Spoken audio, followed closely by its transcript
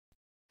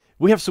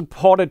We have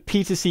supported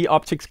PTZ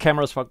Optics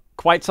cameras for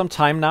quite some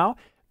time now,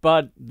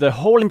 but the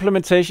whole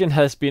implementation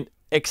has been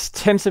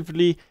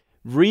extensively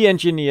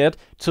re-engineered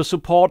to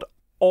support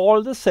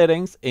all the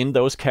settings in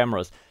those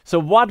cameras. So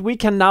what we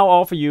can now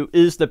offer you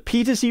is the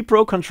PTZ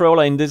Pro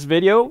controller in this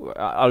video.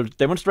 I'll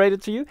demonstrate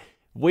it to you,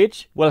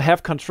 which will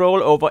have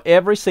control over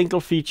every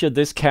single feature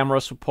this camera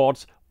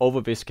supports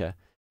over VISCA.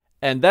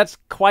 And that's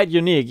quite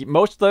unique.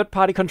 Most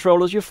third-party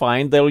controllers you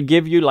find, they'll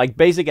give you like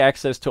basic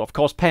access to, of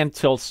course, pan,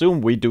 tilt,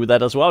 zoom. We do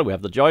that as well. We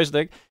have the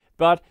joystick,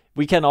 but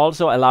we can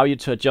also allow you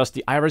to adjust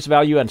the iris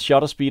value and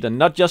shutter speed, and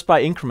not just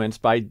by increments,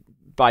 by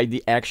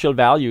the actual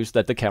values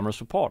that the camera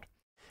support.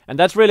 And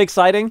that's really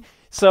exciting.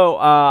 So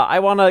I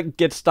want to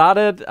get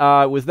started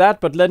with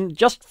that, but then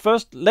just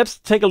first, let's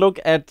take a look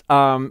at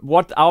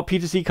what our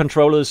PTZ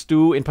controllers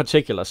do in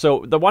particular.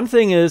 So the one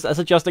thing is, as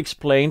I just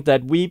explained,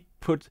 that we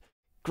put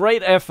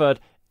great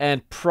effort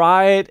and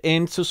pride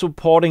into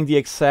supporting the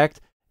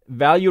exact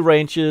value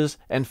ranges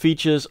and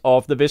features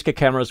of the VISCA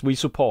cameras we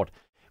support.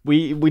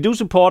 We do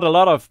support a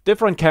lot of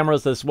different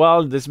cameras as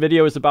well. This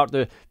video is about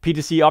the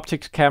PTZ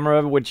Optics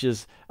camera, which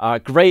is a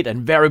great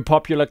and very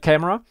popular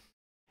camera.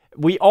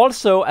 We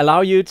also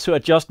allow you to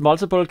adjust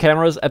multiple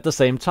cameras at the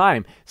same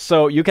time.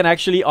 So you can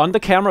actually, on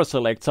the camera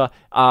selector,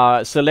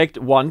 select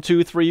 1,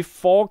 2, 3,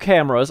 4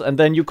 cameras, and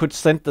then you could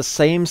send the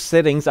same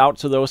settings out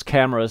to those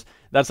cameras.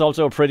 That's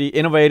also a pretty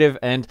innovative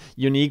and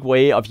unique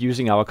way of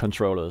using our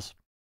controllers.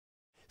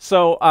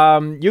 So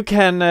you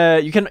can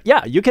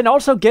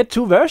also get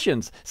 2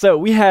 versions. So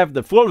we have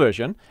the full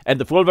version, and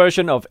the full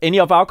version of any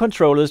of our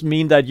controllers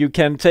mean that you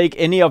can take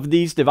any of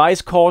these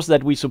device cores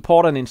that we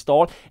support and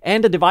install.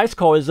 And the device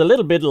core is a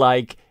little bit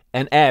like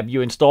an app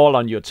you install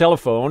on your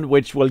telephone,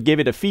 which will give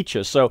it a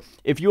feature. So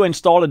if you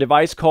install a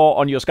device core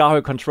on your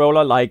SKAARHOJ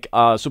controller, like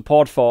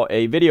support for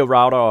a video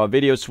router or a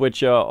video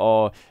switcher,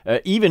 or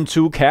even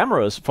 2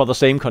 cameras for the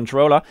same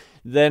controller,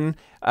 then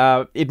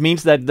it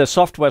means that the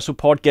software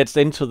support gets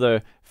into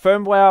the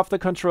firmware of the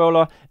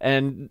controller,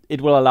 and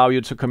it will allow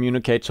you to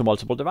communicate to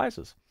multiple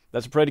devices.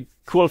 That's a pretty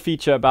cool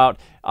feature about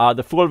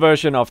the full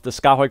version of the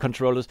SKAARHOJ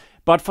controllers.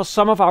 But for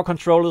some of our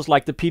controllers,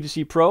 like the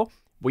PTZ Pro,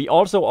 we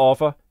also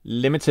offer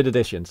limited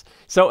editions.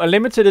 So a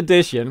limited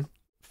edition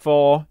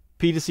for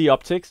PTZ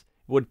Optics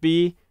would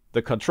be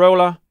the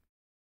controller,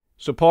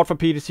 support for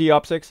PTZ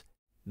Optics.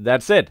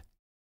 That's it.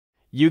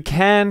 You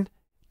can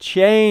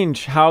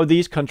change how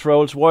these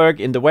controls work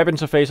in the web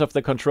interface of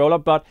the controller,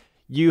 but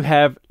you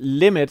have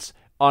limits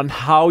on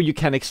how you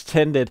can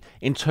extend it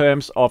in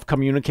terms of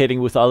communicating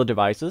with other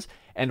devices.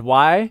 And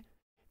why?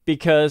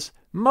 Because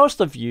most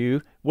of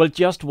you will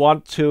just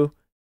want to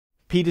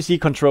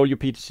PTZ control your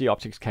PTZ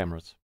Optics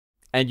cameras,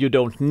 and you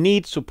don't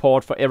need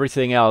support for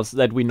everything else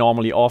that we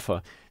normally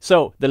offer.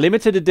 So the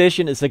limited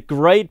edition is a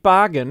great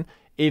bargain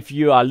if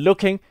you are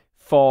looking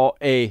for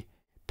a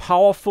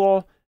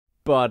powerful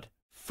but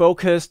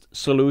focused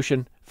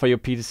solution for your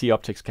PTZ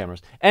Optics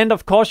cameras. And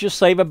of course, you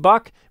save a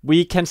buck.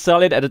 We can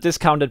sell it at a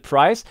discounted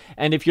price.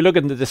 And if you look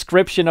in the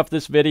description of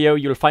this video,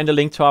 you'll find a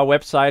link to our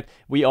website.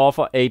 We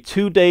offer a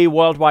 2-day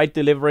worldwide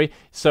delivery,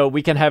 so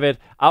we can have it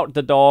out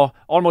the door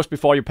almost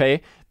before you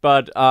pay.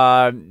 But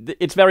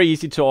it's very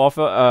easy to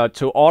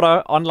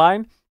order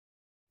online,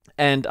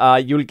 and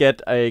you'll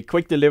get a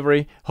quick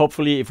delivery,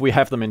 hopefully, if we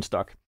have them in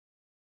stock.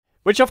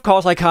 Which, of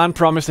course, I can't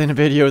promise in a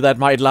video that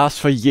might last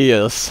for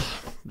years.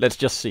 Let's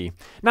just see.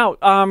 Now,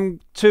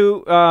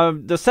 to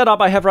the setup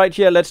I have right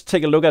here, let's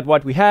take a look at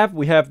what we have.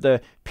 We have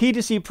the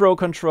PTZ Pro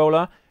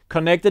controller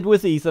connected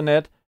with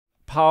Ethernet,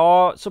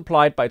 power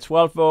supplied by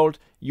 12 volt,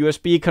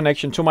 USB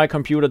connection to my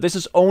computer. This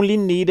is only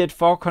needed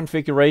for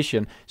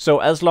configuration. So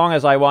as long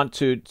as I want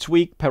to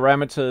tweak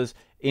parameters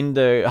in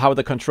how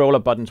the controller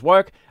buttons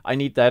work, I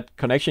need that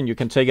connection. You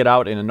can take it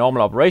out in a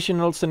normal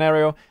operational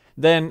scenario.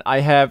 Then I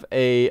have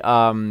a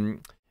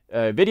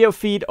video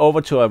feed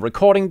over to a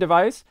recording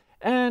device,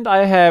 and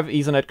I have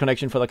Ethernet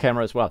connection for the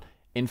camera as well.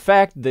 In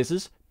fact, this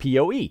is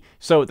PoE.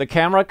 So the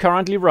camera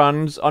currently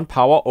runs on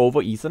power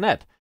over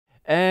Ethernet.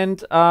 And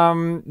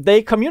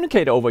they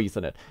communicate over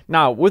Ethernet.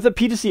 Now, with the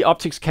PTZ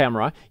Optics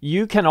camera,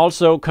 you can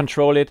also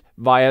control it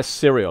via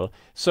serial.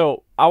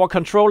 So our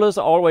controllers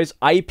are always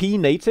IP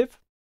native.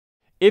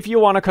 If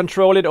you want to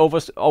control it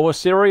over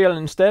serial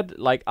instead,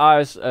 like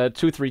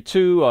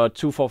RS-232 or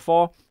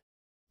 244,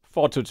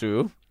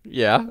 422,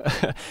 yeah,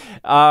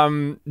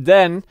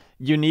 then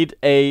you need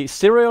a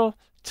serial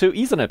to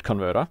Ethernet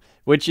converter,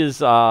 which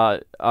is, I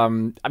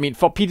mean,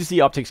 for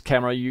PTZ Optics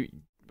camera,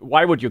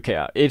 why would you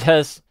care? It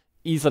has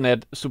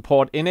Ethernet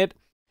support in it,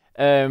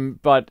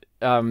 but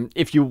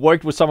if you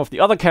worked with some of the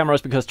other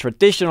cameras, because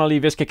traditionally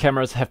VISCA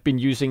cameras have been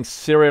using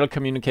serial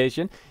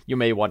communication, you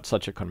may want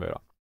such a converter.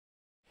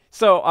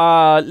 So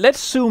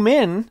let's zoom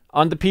in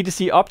on the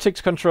PTZ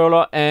Optics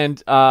controller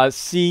and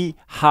see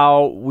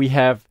how we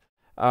have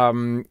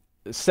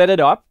set it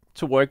up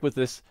to work with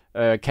this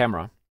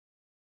camera.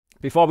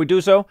 Before we do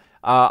so,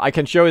 I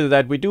can show you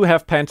that we do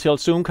have pan, tilt,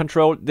 zoom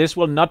control. This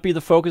will not be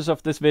the focus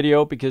of this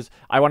video because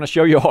I want to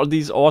show you all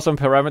these awesome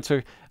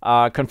parameter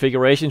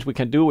configurations we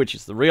can do, which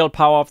is the real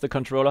power of the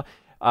controller.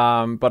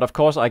 But of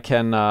course I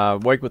can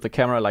work with the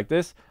camera like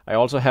this. I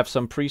also have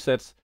some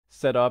presets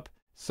set up,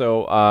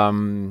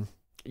 so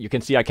you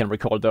can see I can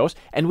record those.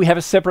 And we have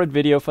a separate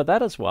video for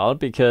that as well,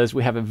 because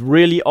we have a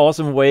really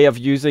awesome way of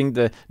using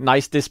the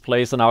nice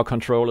displays on our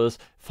controllers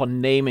for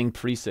naming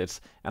presets.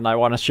 And I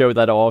want to show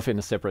that off in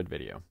a separate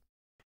video.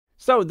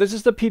 So this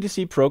is the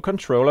PTZ Pro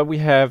controller. We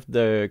have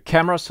the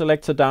camera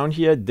selector down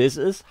here. This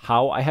is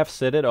how I have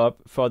set it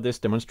up for this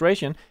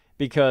demonstration,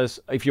 because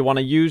if you want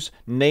to use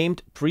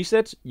named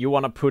presets, you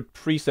want to put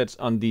presets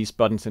on these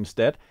buttons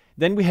instead.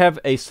 Then we have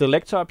a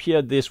selector up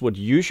here. This would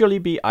usually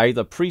be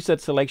either preset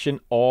selection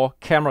or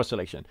camera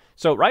selection.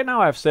 So right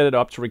now I've set it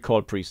up to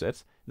recall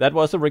presets. That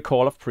was a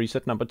recall of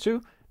preset number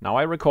 2. Now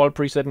I recall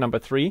preset number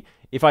 3.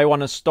 If I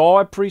want to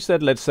store a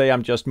preset, let's say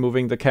I'm just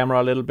moving the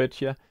camera a little bit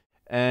here,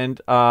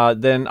 and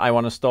then I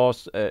want to store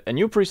a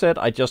new preset,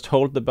 I just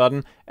hold the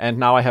button, and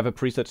now I have a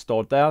preset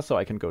stored there, so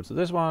I can go to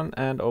this one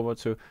and over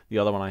to the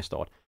other one I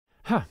stored.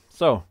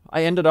 So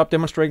I ended up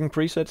demonstrating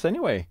presets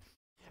anyway.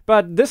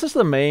 But this is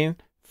the main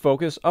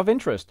focus of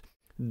interest.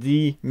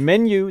 The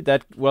menu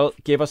that will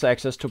give us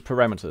access to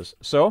parameters.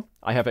 So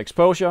I have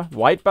exposure,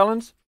 white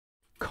balance,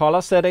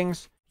 color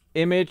settings,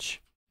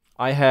 image.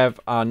 I have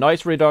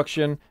noise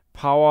reduction,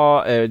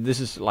 power.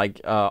 This is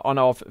like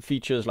on-off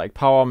features like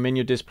power,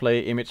 menu display,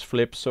 image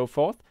flip, so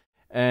forth.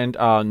 And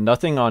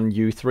nothing on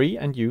U3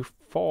 and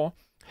U4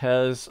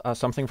 has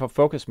something for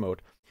focus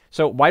mode.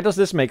 So why does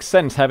this make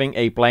sense, having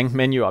a blank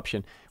menu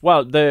option?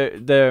 Well,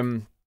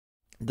 the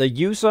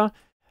user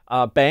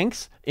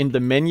banks in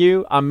the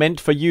menu are meant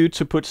for you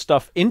to put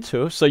stuff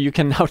into. So you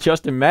can now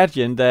just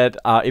imagine that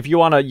if you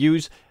want to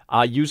use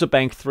user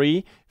bank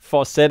 3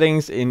 for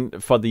settings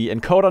for the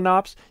encoder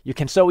knobs, you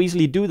can so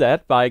easily do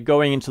that by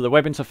going into the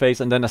web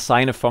interface and then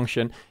assign a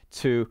function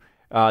to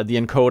the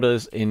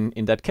encoders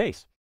in that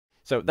case.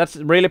 So that's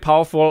really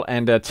powerful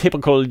and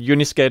typical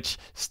UniSketch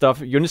stuff.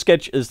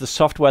 UniSketch is the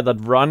software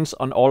that runs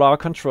on all our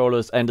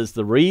controllers and is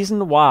the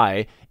reason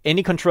why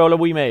any controller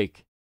we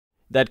make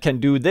that can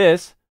do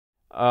this,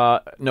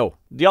 no,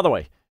 the other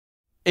way.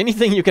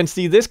 Anything you can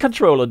see this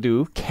controller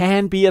do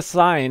can be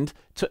assigned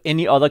to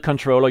any other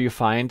controller you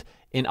find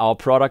in our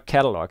product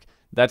catalog.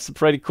 That's a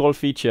pretty cool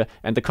feature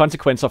and the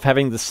consequence of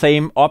having the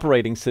same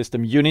operating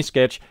system,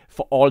 UniSketch,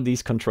 for all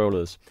these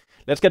controllers.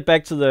 Let's get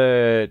back to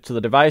the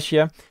device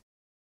here.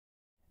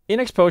 In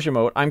exposure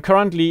mode, I'm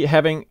currently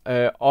having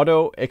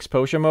auto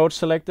exposure mode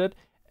selected,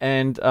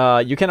 and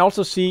you can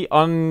also see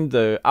on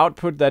the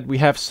output that we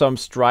have some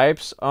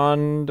stripes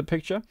on the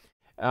picture.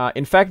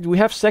 In fact, we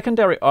have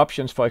secondary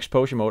options for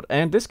exposure mode,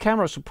 and this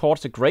camera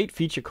supports a great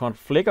feature called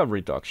flicker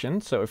reduction.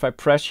 So if I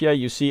press here,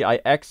 you see I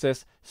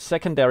access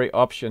secondary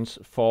options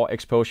for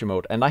exposure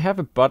mode, and I have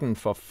a button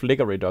for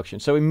flicker reduction.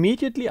 So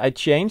immediately I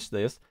change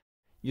this.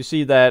 You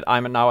see that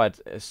I'm now at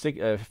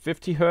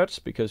 50 Hertz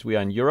because we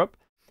are in Europe.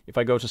 If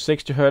I go to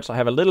 60 Hertz, I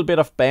have a little bit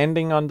of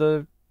banding on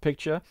the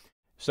picture.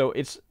 So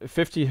it's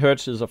 50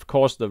 Hertz is of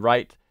course the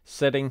right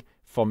setting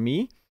for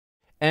me.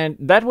 And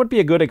that would be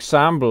a good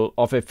example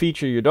of a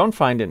feature you don't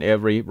find in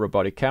every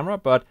robotic camera,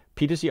 but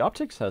PTZ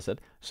Optics has it.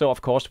 So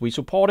of course we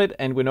support it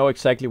and we know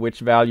exactly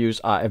which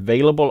values are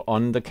available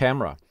on the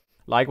camera.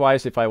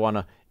 Likewise, if I want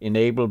to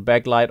enable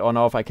backlight on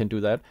off, I can do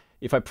that.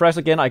 If I press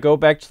again, I go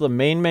back to the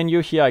main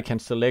menu here. I can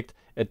select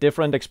a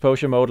different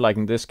exposure mode, like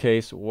in this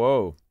case.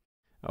 Whoa.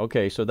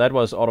 Okay, so that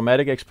was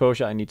automatic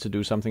exposure. I need to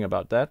do something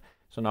about that.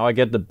 So now I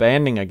get the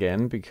banding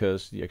again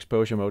because the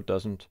exposure mode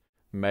doesn't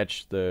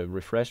match the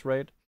refresh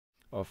rate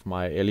of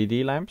my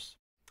LED lamps.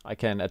 I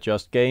can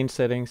adjust gain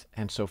settings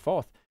and so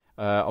forth.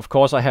 Of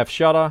course, I have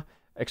shutter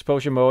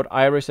exposure mode,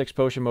 iris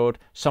exposure mode,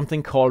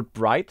 something called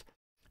bright.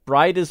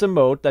 Bright is a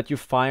mode that you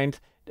find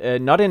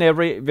not in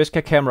every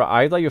VISCA camera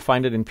either. You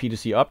find it in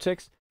PTZ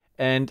Optics.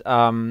 And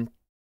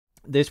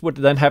this would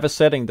then have a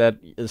setting that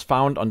is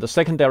found on the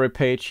secondary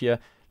page here.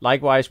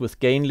 Likewise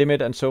with gain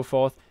limit and so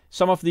forth.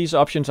 Some of these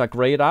options are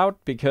grayed out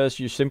because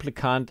you simply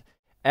can't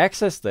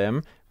access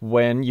them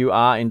when you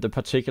are in the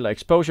particular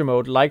exposure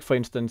mode, like for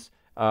instance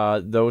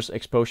those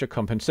exposure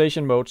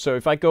compensation modes. So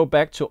if I go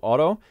back to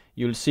auto,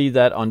 you'll see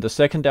that on the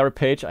secondary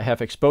page I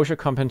have exposure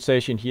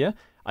compensation here.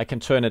 I can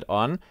turn it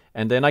on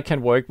and then I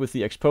can work with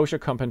the exposure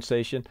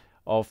compensation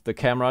of the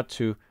camera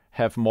to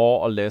have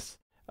more or less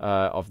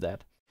of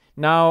that.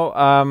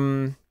 Now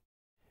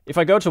if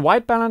I go to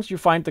white balance, you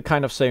find the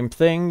kind of same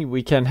thing.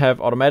 We can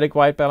have automatic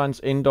white balance,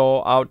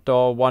 indoor,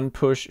 outdoor, one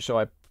push. So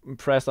I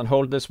press and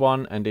hold this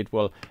one and it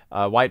will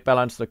white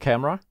balance the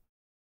camera.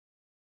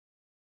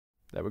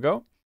 There we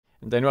go.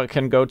 And then I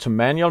can go to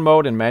manual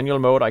mode. In manual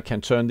mode, I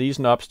can turn these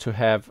knobs to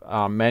have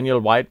manual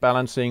white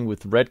balancing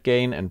with red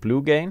gain and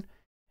blue gain.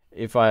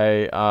 If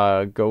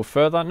I go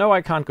further, no,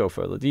 I can't go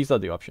further. These are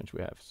the options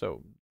we have.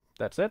 So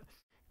that's it.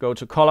 Go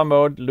to color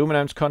mode,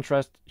 luminance,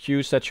 contrast,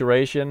 hue,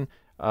 saturation.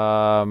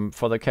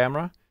 For the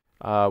camera,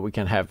 we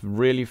can have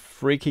really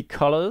freaky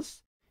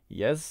colors,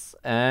 yes,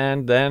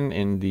 and then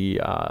in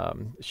the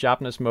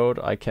sharpness mode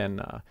I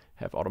can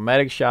have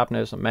automatic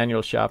sharpness or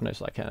manual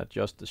sharpness. I can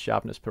adjust the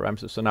sharpness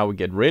parameters, so now we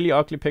get really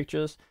ugly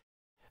pictures.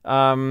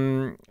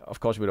 Of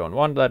course, we don't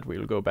want that.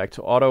 We'll go back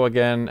to auto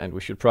again, and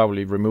we should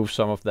probably remove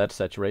some of that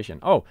saturation.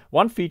 Oh,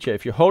 one feature,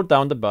 if you hold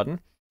down the button,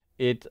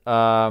 it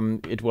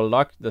will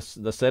lock the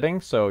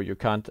setting, so you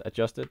can't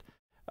adjust it.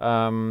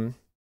 And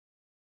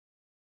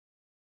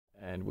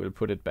we'll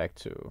put it back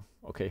to,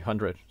 okay,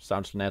 100.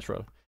 Sounds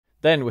natural.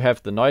 Then we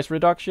have the noise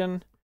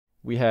reduction.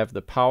 We have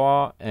the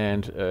power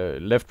and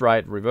left,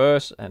 right,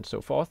 reverse, and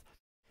so forth.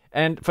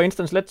 And for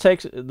instance, let's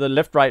take the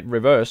left, right,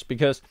 reverse,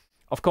 because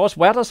of course,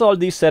 where does all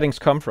these settings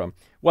come from?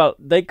 Well,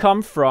 they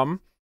come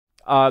from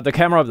the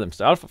camera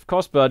themselves, of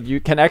course, but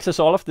you can access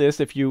all of this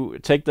if you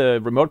take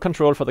the remote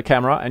control for the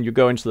camera and you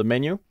go into the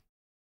menu.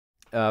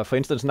 For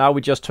instance, now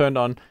we just turned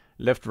on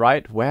left,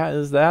 right. Where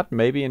is that?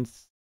 Maybe in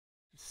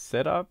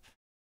setup?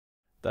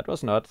 That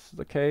was not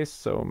the case,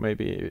 so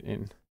maybe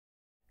in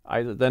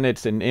either, then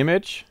it's in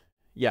image.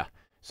 Yeah,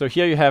 so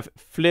here you have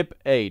flip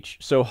H.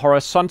 So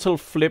horizontal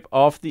flip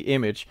of the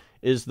image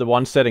is the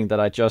one setting that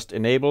I just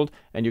enabled,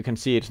 and you can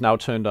see it's now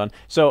turned on.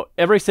 So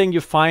everything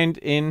you find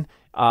in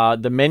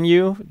the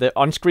menu, the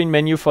on-screen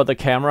menu for the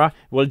camera,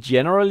 will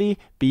generally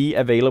be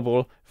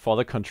available for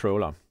the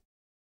controller.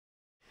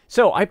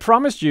 So I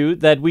promised you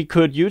that we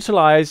could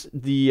utilize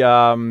the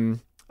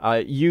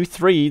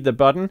U3, the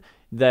button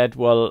that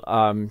will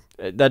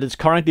that is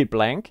currently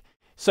blank.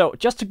 So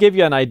just to give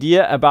you an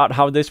idea about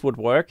how this would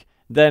work,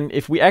 then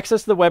if we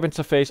access the web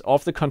interface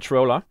of the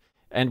controller,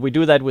 and we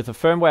do that with a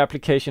firmware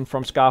application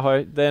from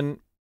SKAARHOJ, then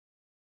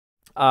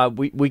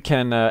we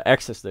can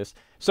access this.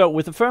 So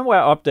with the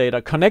firmware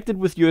updater connected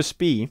with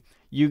USB,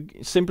 you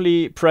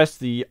simply press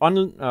the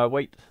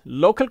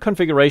local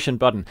configuration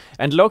button,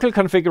 and local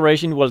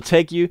configuration will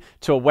take you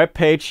to a web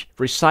page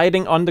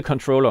residing on the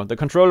controller. The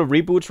controller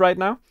reboots right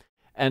now,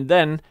 and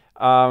then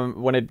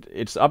when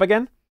it's up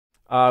again,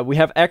 we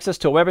have access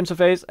to a web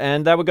interface,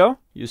 and there we go.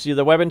 You see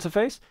the web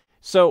interface.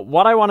 So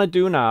what I want to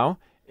do now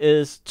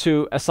is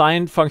to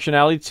assign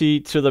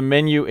functionality to the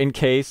menu in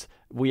case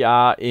we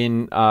are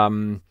in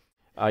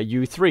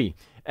U3.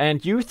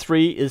 And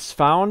U3 is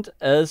found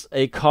as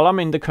a column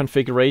in the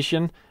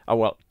configuration.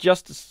 Well,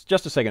 just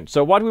a second.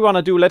 So what we want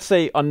to do, let's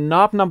say on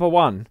knob number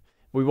 1,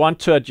 we want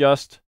to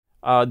adjust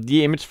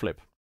the image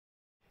flip.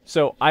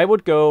 So I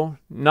would go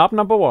knob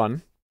number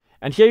 1,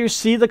 and here you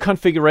see the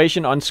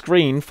configuration on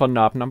screen for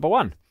knob number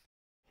 1.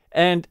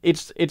 And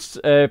it's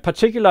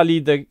particularly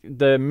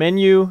the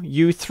menu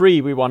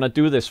U3 we want to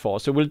do this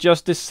for. So we'll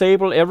just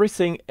disable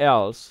everything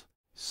else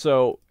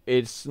so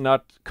it's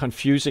not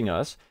confusing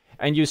us.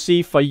 And you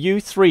see for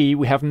U3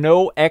 we have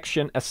no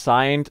action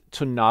assigned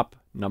to knob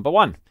number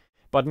 1.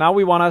 But now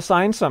we want to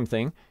assign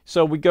something.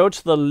 So we go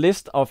to the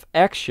list of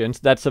actions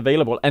that's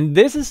available. And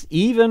this is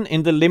even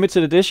in the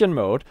limited edition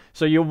mode.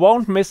 So you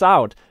won't miss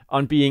out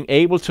on being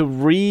able to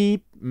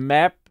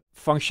remap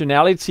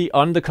functionality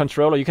on the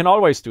controller. You can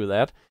always do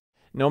that,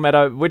 no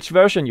matter which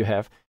version you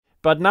have.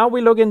 But now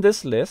we look in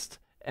this list,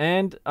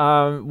 and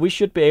we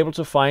should be able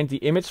to find the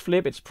image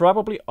flip. It's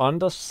probably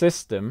under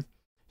system.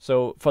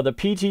 So for the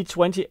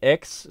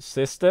PT20X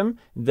system,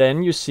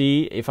 then you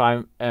see if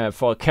I'm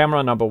for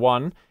camera number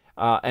 1,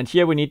 and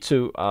here we need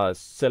to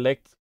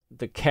select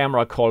the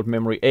camera called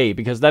memory A,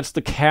 because that's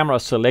the camera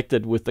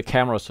selected with the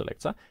camera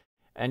selector.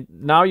 And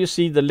now you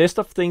see the list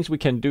of things we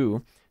can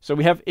do. So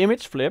we have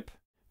image flip,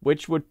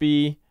 which would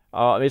be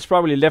it's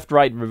probably left,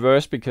 right,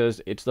 reverse,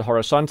 because it's the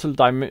horizontal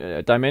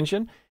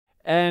dimension.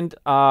 And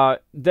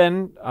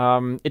then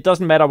it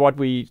doesn't matter what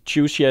we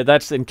choose here.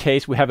 That's in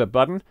case we have a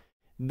button.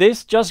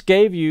 This just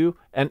gave you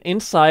an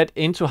insight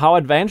into how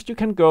advanced you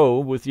can go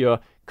with your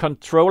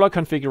controller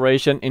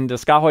configuration in the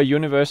SKAARHOJ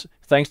universe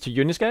thanks to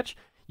UniSketch.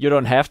 You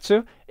don't have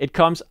to. It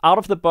comes out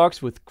of the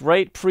box with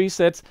great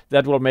presets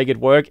that will make it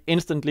work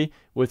instantly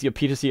with your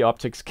PTZ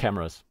Optics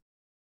cameras.